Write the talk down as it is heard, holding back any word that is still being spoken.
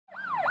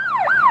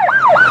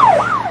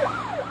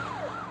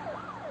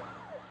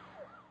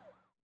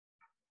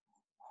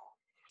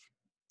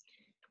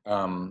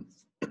Um,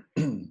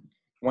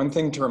 one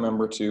thing to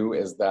remember too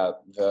is that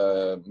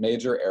the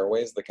major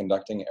airways, the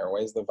conducting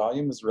airways, the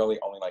volume is really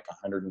only like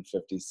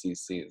 150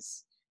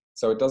 cc's.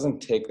 So it doesn't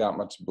take that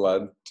much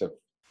blood to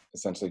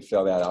essentially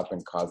fill that up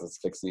and cause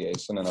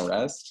asphyxiation and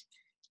arrest.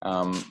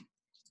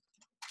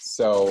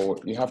 So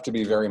you have to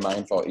be very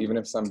mindful, even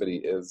if somebody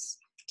is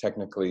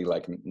technically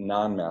like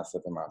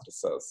non-massive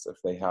hemoptysis, if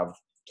they have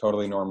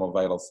totally normal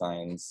vital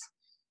signs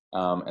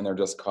and they're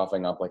just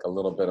coughing up like a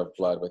little bit of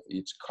blood with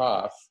each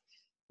cough,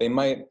 they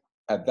might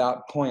at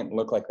that point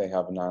look like they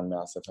have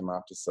non-massive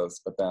hemoptysis,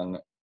 but then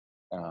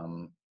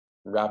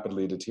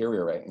rapidly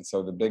deteriorate. And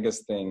so the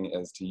biggest thing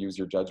is to use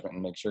your judgment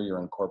and make sure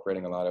you're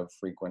incorporating a lot of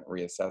frequent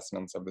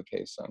reassessments of the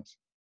patient.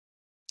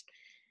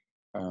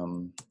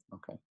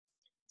 Okay.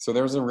 So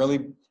there's a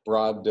really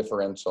broad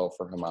differential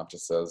for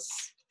hemoptysis.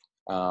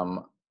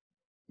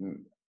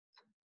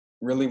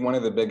 Really one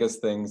of the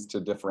biggest things to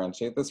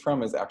differentiate this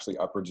from is actually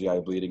upper GI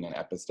bleeding and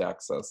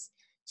epistaxis.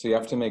 So you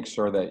have to make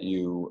sure that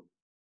you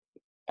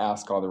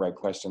ask all the right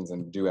questions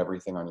and do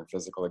everything on your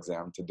physical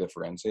exam to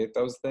differentiate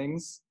those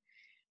things.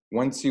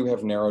 Once you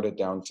have narrowed it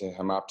down to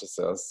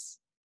hemoptysis,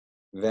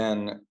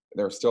 then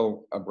there's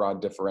still a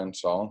broad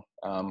differential.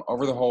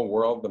 Over the whole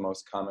world, the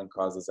most common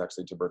cause is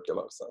actually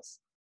tuberculosis.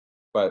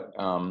 But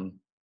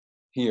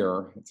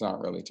here, it's not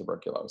really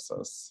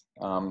tuberculosis.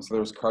 So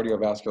there's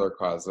cardiovascular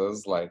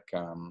causes like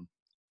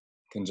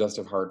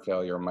congestive heart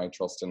failure,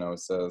 mitral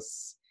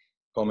stenosis,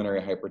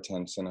 pulmonary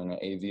hypertension, and an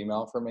AV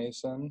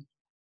malformation.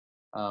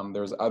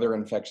 There's other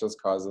infectious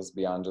causes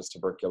beyond just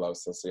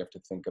tuberculosis. So you have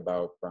to think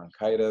about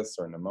bronchitis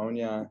or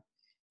pneumonia,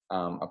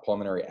 a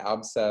pulmonary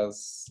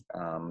abscess,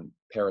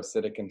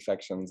 parasitic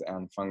infections,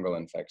 and fungal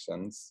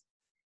infections.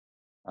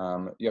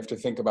 You have to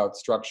think about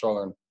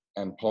structural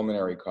and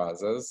pulmonary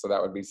causes. So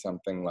that would be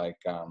something like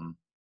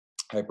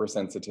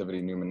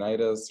hypersensitivity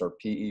pneumonitis or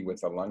PE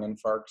with a lung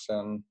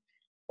infarction,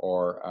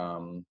 or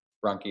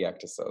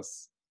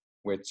bronchiectasis,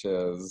 which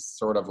is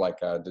sort of like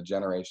a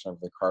degeneration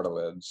of the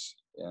cartilage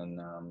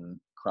in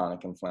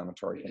chronic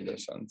inflammatory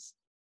conditions.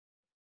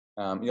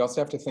 You also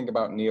have to think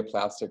about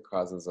neoplastic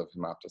causes of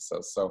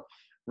hemoptysis. So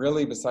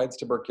really, besides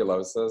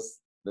tuberculosis,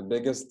 the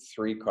biggest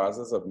three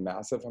causes of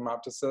massive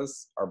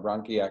hemoptysis are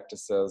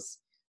bronchiectasis,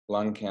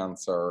 lung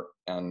cancer,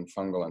 and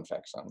fungal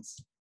infections.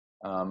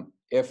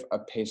 If a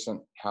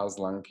patient has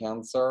lung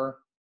cancer,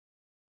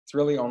 it's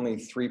really only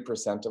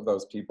 3% of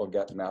those people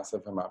get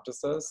massive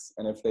hemoptysis.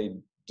 And if they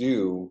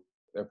do,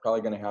 they're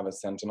probably going to have a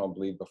sentinel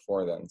bleed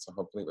before then. So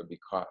hopefully it would be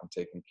caught and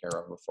taken care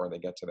of before they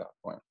get to that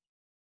point.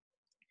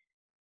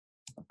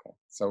 Okay,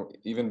 so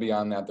even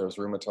beyond that, there's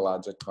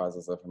rheumatologic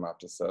causes of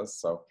hemoptysis.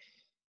 So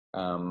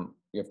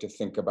you have to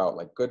think about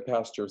like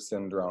Goodpasture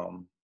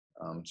syndrome,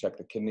 check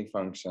the kidney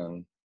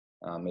function,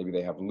 maybe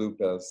they have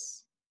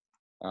lupus.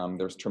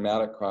 There's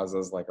traumatic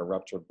causes like a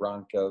ruptured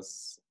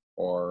bronchus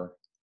or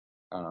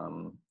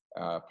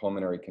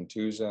pulmonary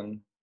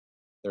contusion.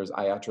 There's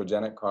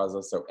iatrogenic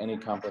causes, so any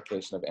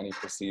complication of any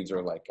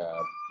procedure like a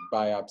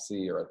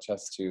biopsy or a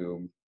chest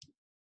tube,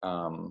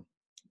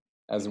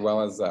 as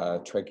well as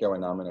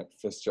tracheoinnominate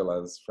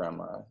fistulas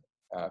from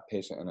a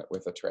patient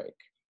with a trach.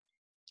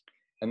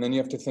 And then you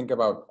have to think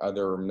about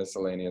other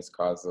miscellaneous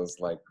causes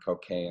like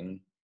cocaine,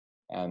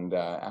 and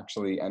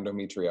actually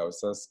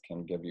endometriosis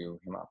can give you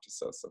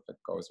hemoptysis if it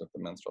goes with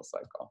the menstrual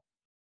cycle.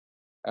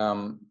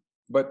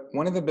 But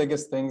one of the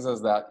biggest things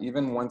is that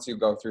even once you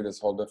go through this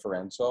whole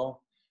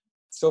differential,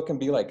 it still can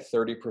be like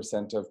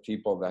 30% of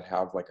people that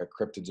have like a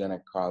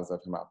cryptogenic cause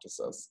of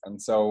hemoptysis. And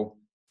so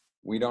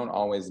we don't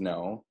always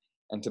know.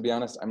 And to be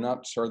honest, I'm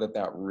not sure that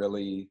that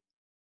really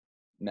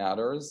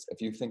matters.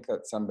 If you think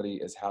that somebody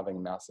is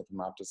having massive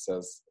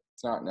hemoptysis,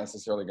 it's not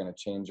necessarily going to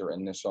change your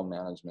initial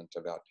management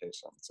of that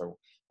patient. So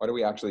what do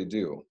we actually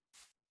do?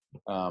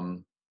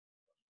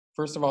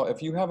 First of all,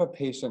 if you have a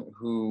patient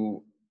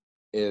who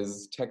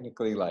is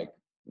technically like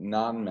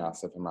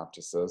non-massive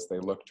hemoptysis, they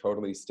look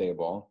totally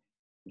stable,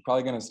 you're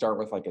probably going to start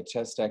with like a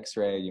chest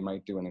x-ray, you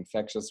might do an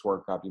infectious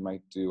workup, you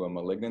might do a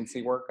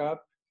malignancy workup.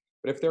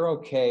 But if they're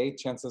okay,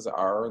 chances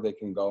are they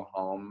can go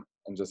home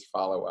and just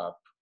follow up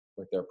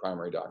with their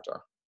primary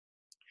doctor.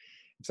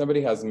 If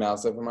somebody has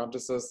massive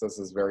hemoptysis, this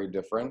is very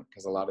different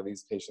because a lot of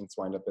these patients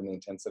wind up in the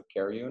intensive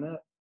care unit.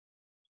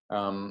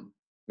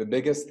 The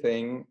biggest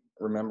thing,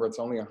 remember, it's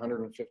only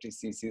 150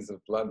 cc's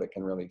of blood that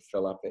can really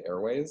fill up the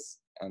airways.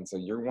 And so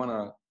you want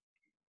to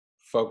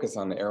focus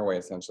on the airway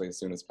essentially as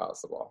soon as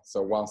possible.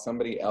 So while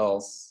somebody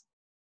else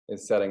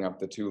is setting up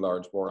the 2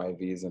 large bore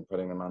IVs and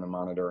putting them on a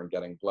monitor and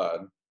getting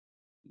blood,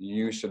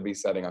 you should be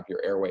setting up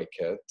your airway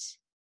kit.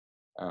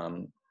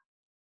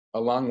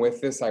 Along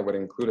with this, I would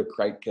include a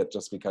crite kit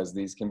just because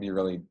these can be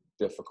really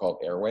difficult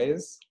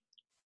airways.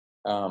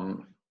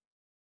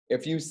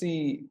 If you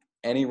see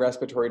any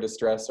respiratory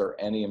distress or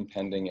any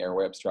impending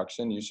airway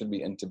obstruction, you should be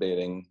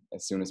intubating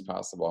as soon as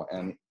possible.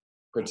 And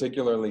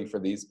particularly for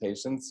these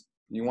patients,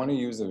 you want to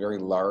use a very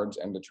large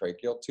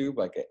endotracheal tube,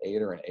 like an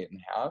 8 or an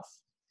 8.5,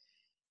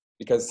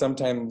 because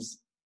sometimes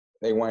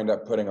they wind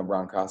up putting a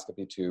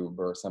bronchoscopy tube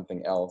or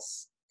something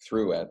else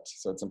through it.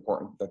 So it's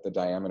important that the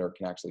diameter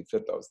can actually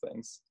fit those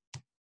things.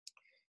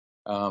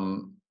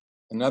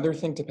 Another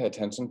thing to pay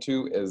attention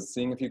to is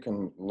seeing if you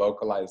can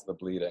localize the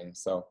bleeding.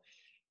 So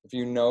if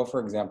you know, for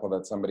example,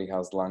 that somebody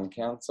has lung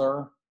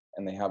cancer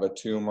and they have a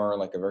tumor,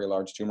 like a very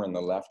large tumor in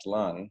the left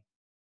lung,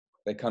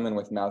 they come in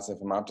with massive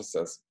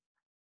hemoptysis,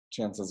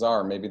 chances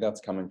are maybe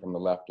that's coming from the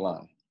left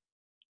lung.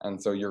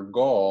 And so your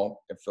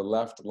goal, if the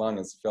left lung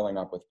is filling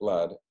up with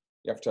blood,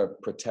 you have to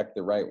protect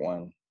the right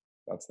one.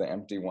 That's the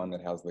empty one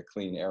that has the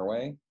clean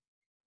airway.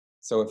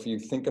 So if you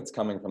think it's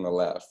coming from the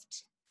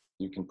left,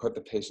 you can put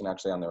the patient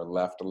actually on their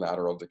left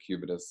lateral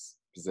decubitus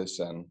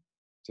position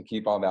to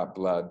keep all that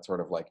blood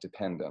sort of like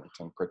dependent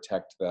and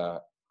protect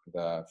the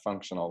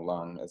functional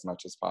lung as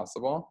much as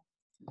possible.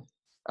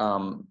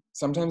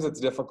 Sometimes it's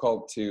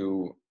difficult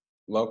to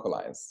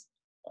localize.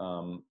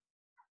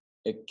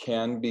 It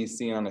can be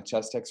seen on a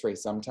chest x-ray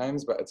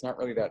sometimes, but it's not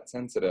really that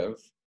sensitive.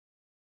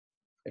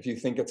 If you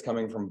think it's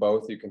coming from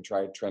both, you can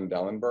try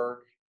Trendelenburg,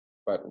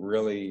 but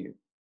really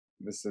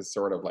this is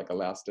sort of like a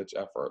last-ditch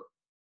effort.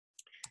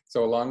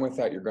 So along with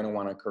that, you're going to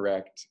want to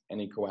correct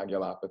any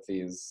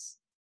coagulopathies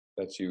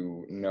that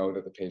you know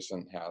that the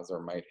patient has or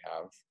might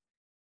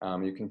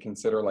have. You can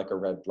consider like a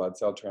red blood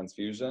cell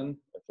transfusion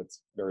if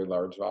it's very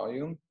large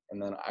volume, and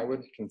then I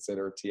would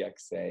consider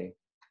TXA.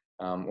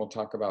 We'll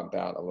talk about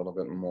that a little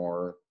bit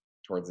more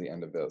towards the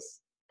end of this.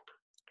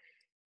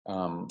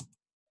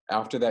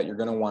 After that, you're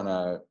going to want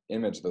to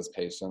image this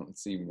patient and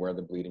see where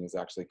the bleeding is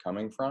actually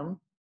coming from.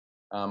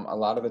 A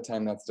lot of the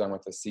time that's done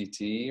with a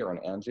CT or an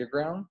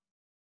angiogram.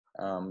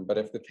 But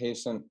if the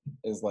patient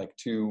is like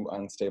too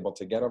unstable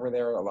to get over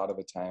there, a lot of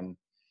the time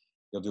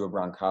you'll do a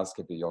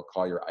bronchoscopy. You'll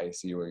call your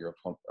ICU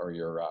or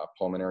your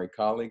pulmonary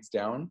colleagues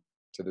down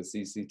to the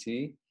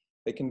CCT.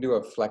 They can do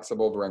a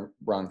flexible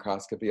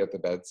bronchoscopy at the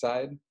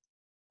bedside.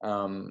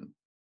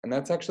 And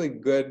that's actually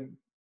good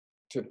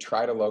to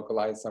try to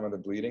localize some of the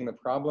bleeding. The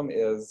problem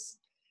is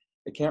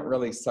it can't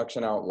really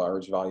suction out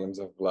large volumes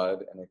of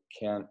blood, and it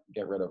can't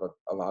get rid of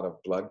a lot of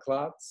blood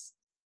clots.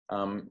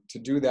 To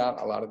do that,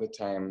 a lot of the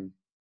time,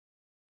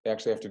 they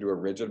actually have to do a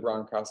rigid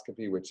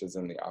bronchoscopy, which is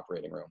in the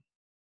operating room.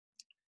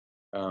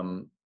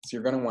 So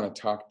you're going to want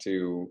to talk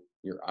to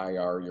your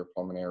IR, your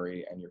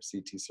pulmonary, and your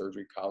CT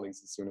surgery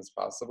colleagues as soon as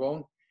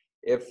possible.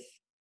 If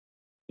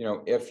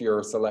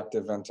your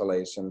selective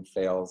ventilation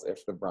fails,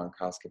 if the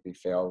bronchoscopy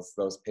fails,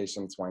 those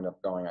patients wind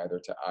up going either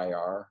to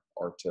IR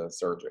or to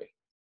surgery.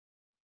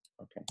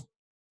 Okay.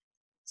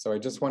 So I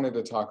just wanted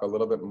to talk a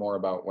little bit more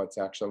about what's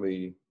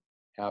actually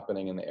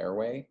happening in the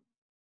airway.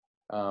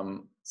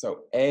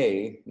 So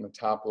A, in the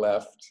top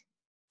left,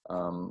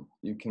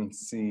 you can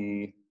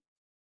see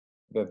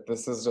that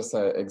this is just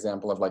an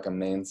example of like a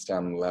main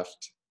stem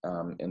left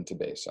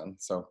intubation.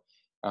 So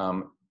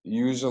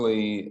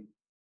usually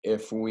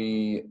if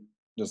we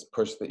just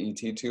push the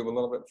ET tube a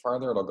little bit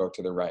farther, it'll go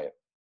to the right.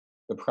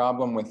 The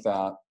problem with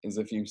that is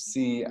if you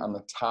see on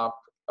the top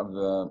of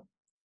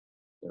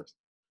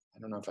I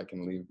don't know if I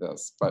can leave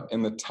this, but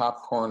in the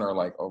top corner,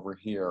 like over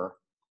here,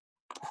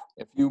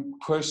 if you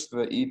push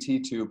the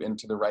ET tube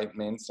into the right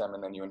main stem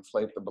and then you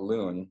inflate the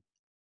balloon,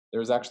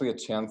 there's actually a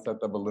chance that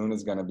the balloon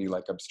is going to be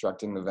like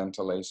obstructing the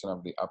ventilation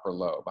of the upper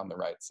lobe on the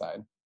right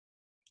side,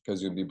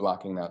 because you'd be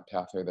blocking that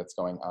pathway that's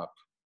going up.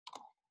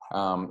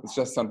 It's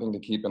just something to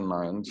keep in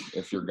mind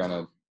if you're going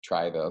to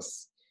try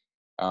this.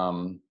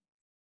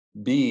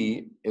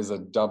 B is a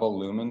double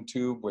lumen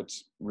tube,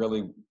 which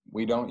really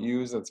we don't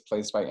use. It's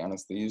placed by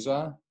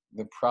anesthesia.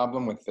 The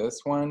problem with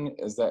this one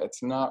is that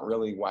it's not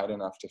really wide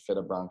enough to fit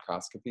a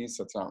bronchoscopy,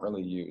 so it's not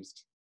really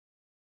used.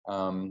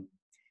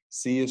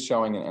 C is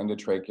showing an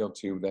endotracheal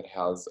tube that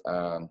has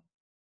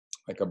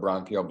like a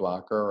bronchial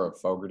blocker or a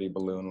Fogarty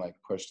balloon like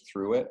pushed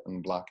through it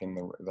and blocking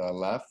the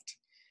left.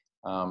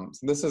 So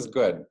this is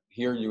good.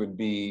 Here you would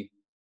be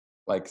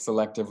like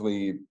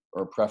selectively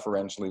or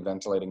preferentially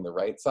ventilating the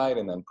right side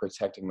and then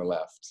protecting the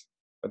left.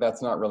 But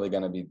that's not really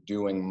going to be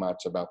doing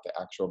much about the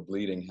actual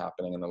bleeding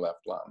happening in the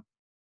left lung.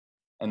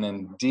 And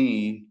then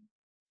D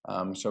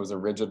shows a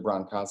rigid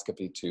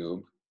bronchoscopy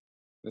tube.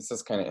 This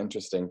is kind of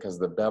interesting because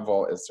the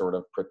bevel is sort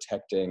of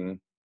protecting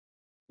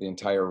the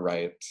entire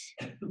right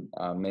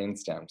main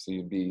stem. So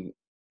you'd be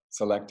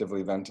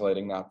selectively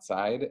ventilating that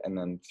side and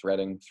then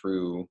threading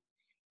through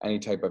any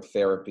type of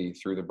therapy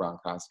through the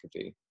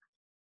bronchoscopy.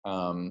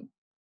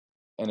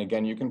 And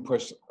again, you can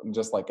push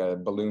just like a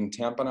balloon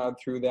tamponade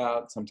through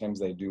that. Sometimes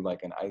they do like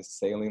an ice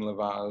saline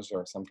lavage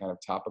or some kind of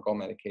topical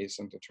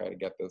medication to try to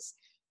get this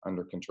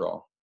under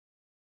control.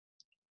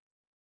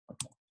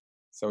 Okay.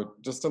 So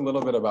just a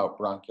little bit about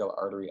bronchial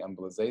artery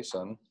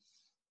embolization.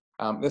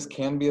 This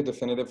can be a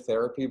definitive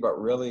therapy, but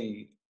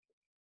really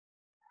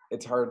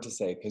it's hard to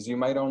say because you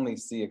might only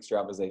see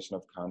extravasation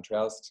of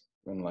contrast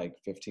in like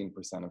 15%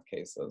 of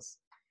cases.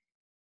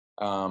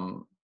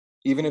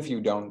 Even if you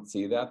don't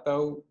see that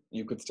though,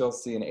 you could still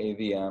see an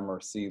AVM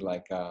or see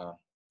like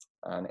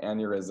an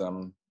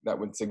aneurysm that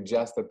would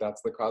suggest that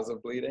that's the cause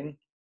of bleeding.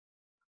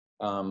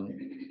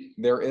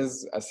 There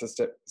is a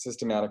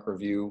systematic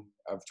review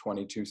of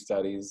 22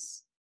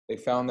 studies. They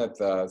found that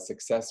the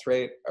success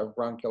rate of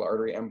bronchial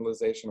artery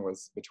embolization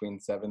was between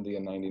 70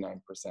 and 99%.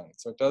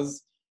 So it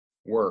does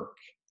work.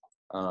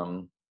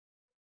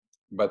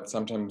 But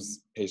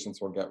sometimes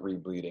patients will get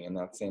rebleeding. In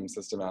that same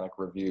systematic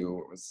review,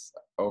 it was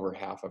over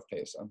half of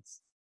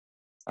patients.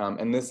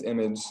 And this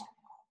image,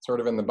 sort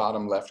of in the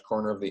bottom left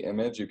corner of the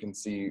image, you can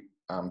see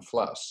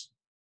flush.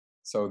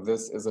 So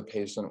this is a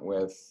patient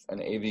with an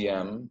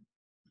AVM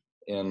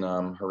in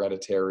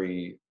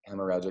hereditary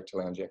hemorrhagic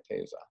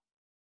telangiectasia.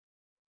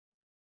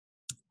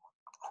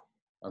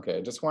 Okay,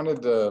 I just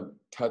wanted to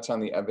touch on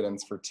the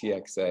evidence for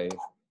TXA,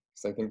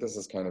 because I think this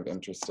is kind of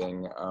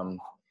interesting.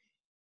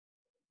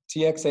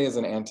 TXA is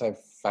an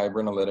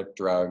antifibrinolytic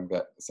drug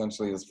that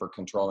essentially is for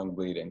controlling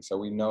bleeding. So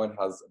we know it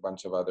has a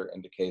bunch of other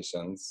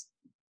indications,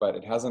 but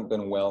it hasn't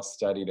been well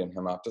studied in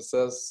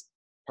hemoptysis.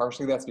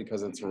 Partially that's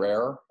because it's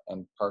rare,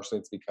 and partially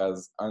it's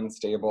because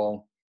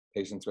unstable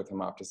patients with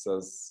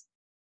hemoptysis,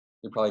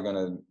 you're probably going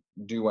to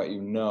do what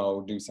you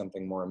know, do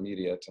something more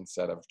immediate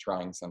instead of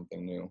trying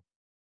something new.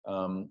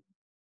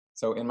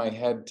 So in my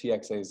head,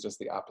 TXA is just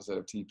the opposite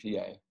of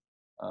TPA.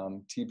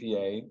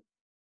 TPA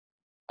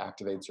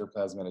activates your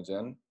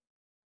plasminogen,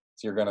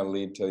 so you're going to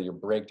lead to your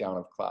breakdown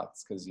of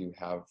clots because you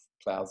have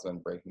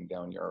plasmin breaking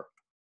down your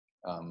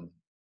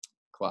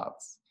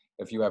clots.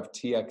 If you have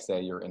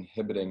TXA, you're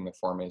inhibiting the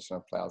formation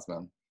of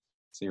plasmin,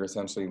 so you're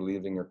essentially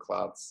leaving your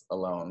clots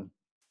alone,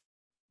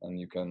 and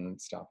you can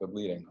stop the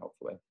bleeding,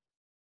 hopefully.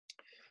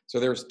 So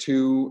there's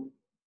two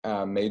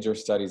major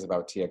studies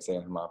about TXA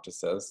and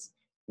hemoptysis.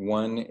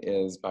 One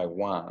is by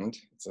Wand.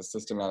 It's a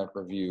systematic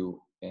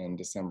review in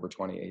December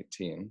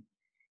 2018.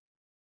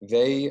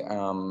 They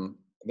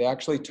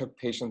actually took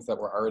patients that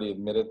were already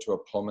admitted to a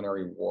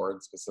pulmonary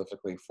ward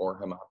specifically for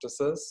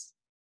hemoptysis,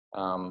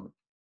 and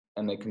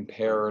they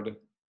compared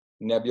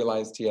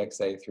nebulized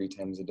TXA 3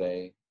 times a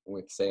day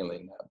with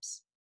saline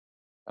nebs.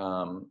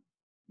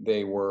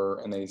 They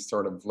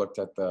sort of looked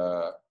at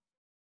the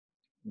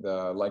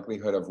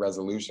likelihood of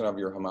resolution of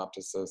your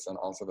hemoptysis and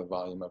also the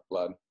volume of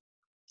blood.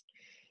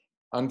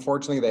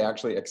 Unfortunately, they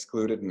actually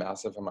excluded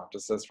massive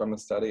hemoptysis from the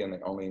study, and they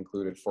only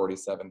included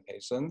 47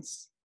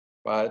 patients.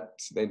 But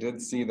they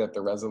did see that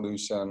the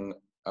resolution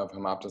of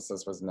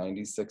hemoptysis was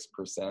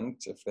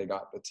 96% if they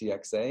got the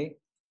TXA,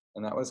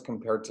 and that was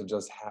compared to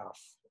just half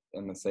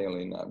in the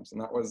saline nebs,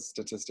 and that was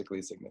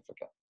statistically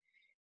significant.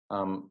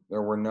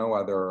 There were no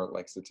other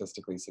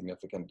statistically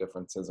significant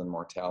differences in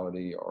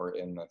mortality or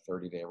in the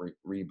 30-day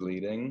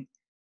rebleeding,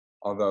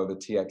 although the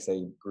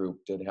TXA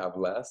group did have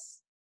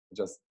less,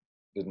 just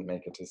didn't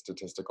make it to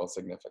statistical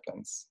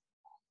significance.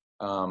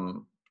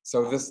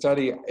 So this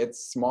study,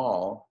 it's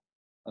small,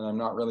 and I'm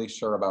not really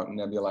sure about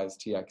nebulized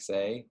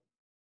TXA.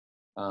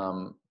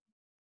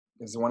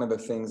 Because one of the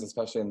things,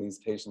 especially in these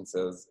patients,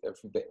 is if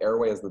the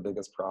airway is the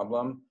biggest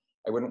problem,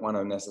 I wouldn't want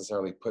to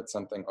necessarily put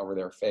something over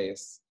their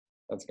face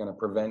that's going to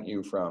prevent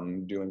you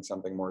from doing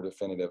something more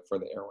definitive for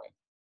the airway.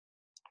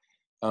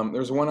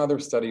 There's one other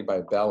study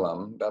by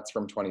Bellum, that's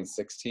from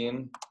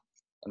 2016,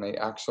 and they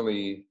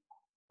actually,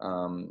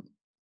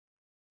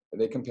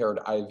 they compared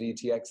IV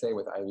TXA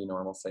with IV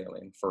normal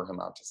saline for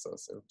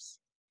hemoptysis.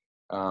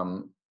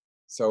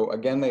 So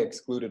again, they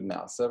excluded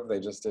massive. They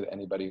just did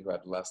anybody who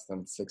had less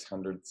than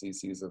 600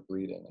 cc's of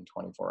bleeding in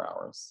 24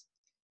 hours.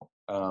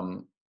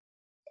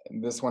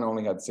 This one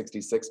only had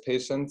 66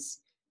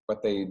 patients,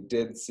 but they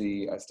did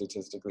see a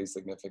statistically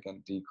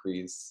significant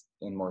decrease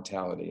in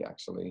mortality,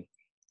 actually,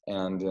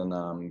 and in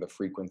the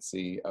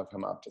frequency of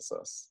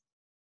hemoptysis.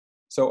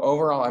 So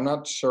overall, I'm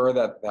not sure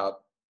that that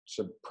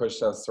should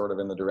push us sort of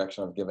in the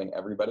direction of giving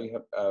everybody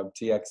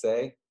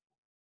TXA.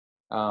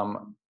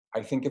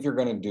 I think if you're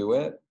going to do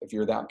it, if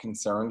you're that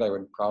concerned, I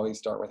would probably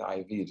start with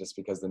IV, just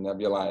because the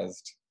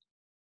nebulized,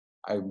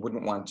 I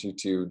wouldn't want you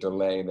to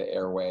delay the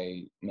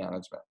airway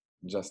management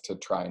just to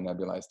try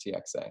nebulized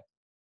TXA.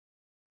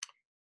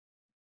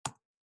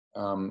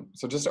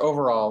 So just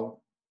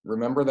overall,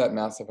 remember that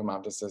massive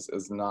hemoptysis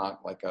is not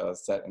like a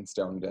set in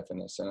stone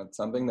definition. It's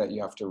something that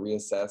you have to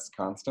reassess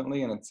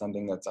constantly, and it's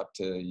something that's up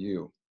to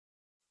you.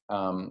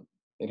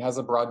 It has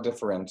a broad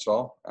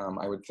differential.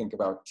 I would think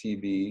about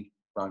TB,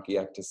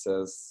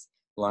 bronchiectasis,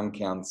 lung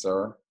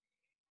cancer.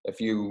 If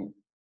you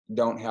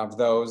don't have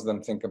those,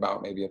 then think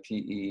about maybe a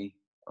PE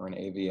or an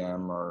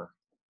AVM or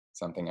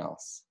something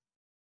else.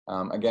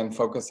 Again,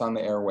 focus on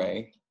the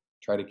airway.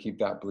 Try to keep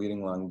that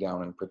bleeding lung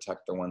down and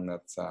protect the one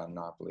that's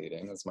not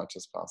bleeding as much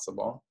as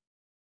possible.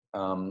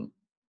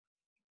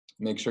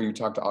 Make sure you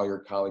talk to all your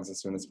colleagues as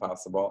soon as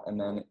possible. And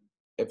then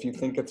if you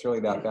think it's really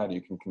that bad,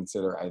 you can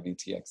consider IV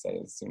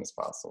TXA as soon as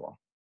possible.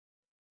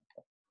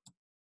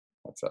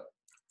 That's it.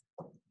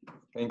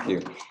 Thank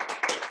you.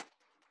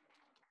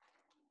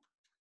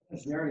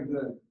 That's very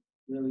good,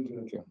 really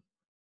good. Thank you.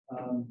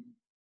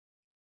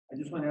 I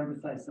just want to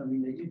emphasize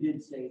something that you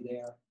did say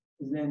there,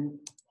 is then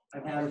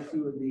I've had a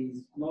few of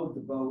these load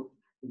the boat.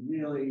 It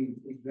really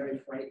is very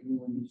frightening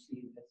when you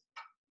see this,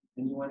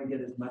 and you want to get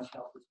as much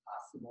help as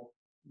possible,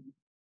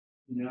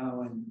 you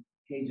know, and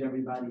cage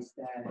everybody's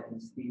stat,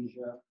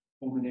 anesthesia,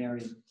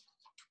 pulmonary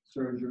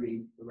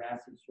surgery,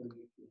 thoracic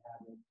surgery if you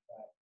have it.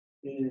 But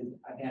it is,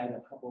 I've had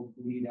a couple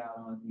bleed out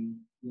on me,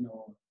 you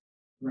know,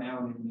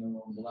 drowning in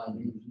their own blood.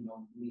 They usually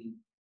don't bleed.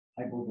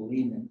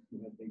 hypovolemic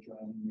because they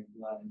drain in your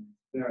blood, and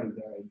it's very,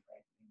 very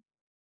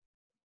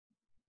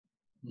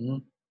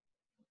frightening.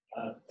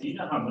 Do you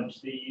know how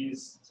much they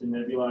use to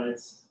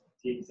nebulize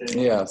TXA?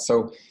 Yeah,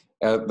 so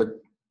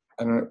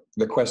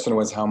the question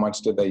was, how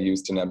much did they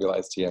use to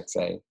nebulize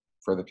TXA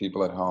for the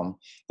people at home?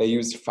 They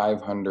used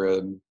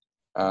 500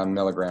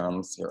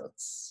 milligrams.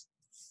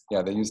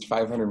 They used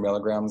 500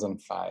 milligrams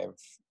and 5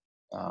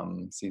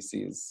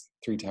 cc's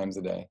 3 times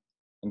a day,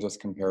 and just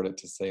compared it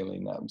to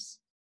saline nebs.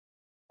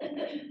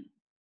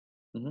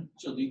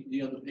 So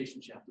the other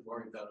patients you have to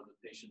worry about are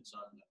the patients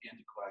on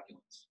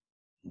anticoagulants.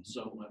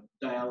 So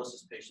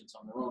dialysis patients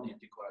on their own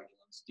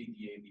anticoagulants,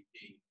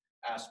 DDAVP,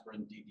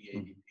 aspirin,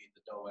 DDAVP,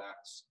 the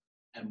DOACs,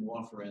 and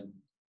warfarin,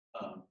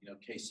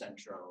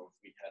 K-Centro,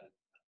 if we had it,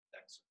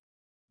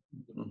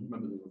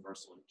 remember the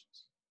reversal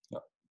agents.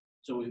 Yep.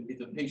 So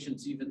if a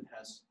patient even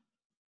has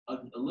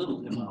a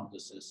little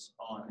hemoptysis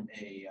on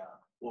a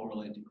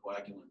oral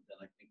anticoagulant, then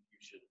I think you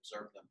should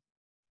observe them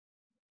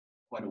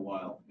quite a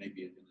while,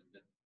 maybe even a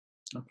bit.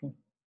 Okay,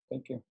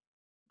 thank you.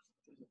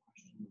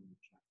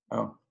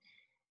 Oh.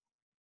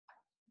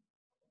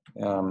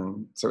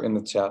 So in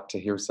the chat,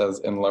 Tahir says,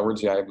 in lower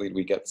GI bleed,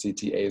 we get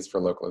CTAs for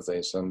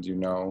localization. Do you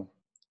know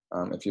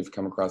if you've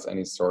come across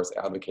any source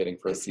advocating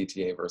for a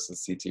CTA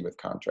versus CT with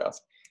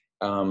contrast?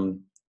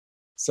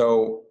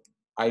 So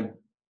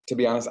to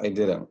be honest, I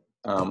didn't.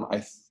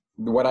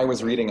 What I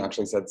was reading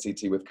actually said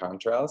CT with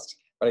contrast,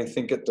 but I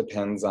think it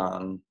depends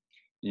on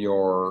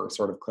your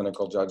sort of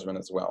clinical judgment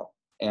as well,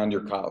 and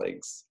your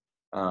colleagues.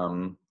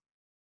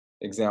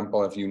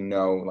 Example, if you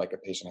know like a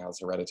patient has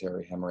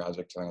hereditary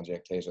hemorrhagic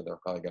telangiectasia, they're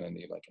probably going to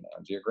need like an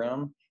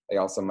angiogram. They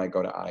also might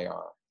go to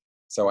IR.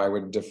 So I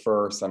would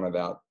defer some of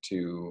that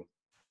to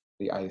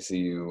the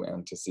ICU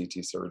and to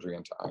CT surgery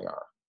and to IR.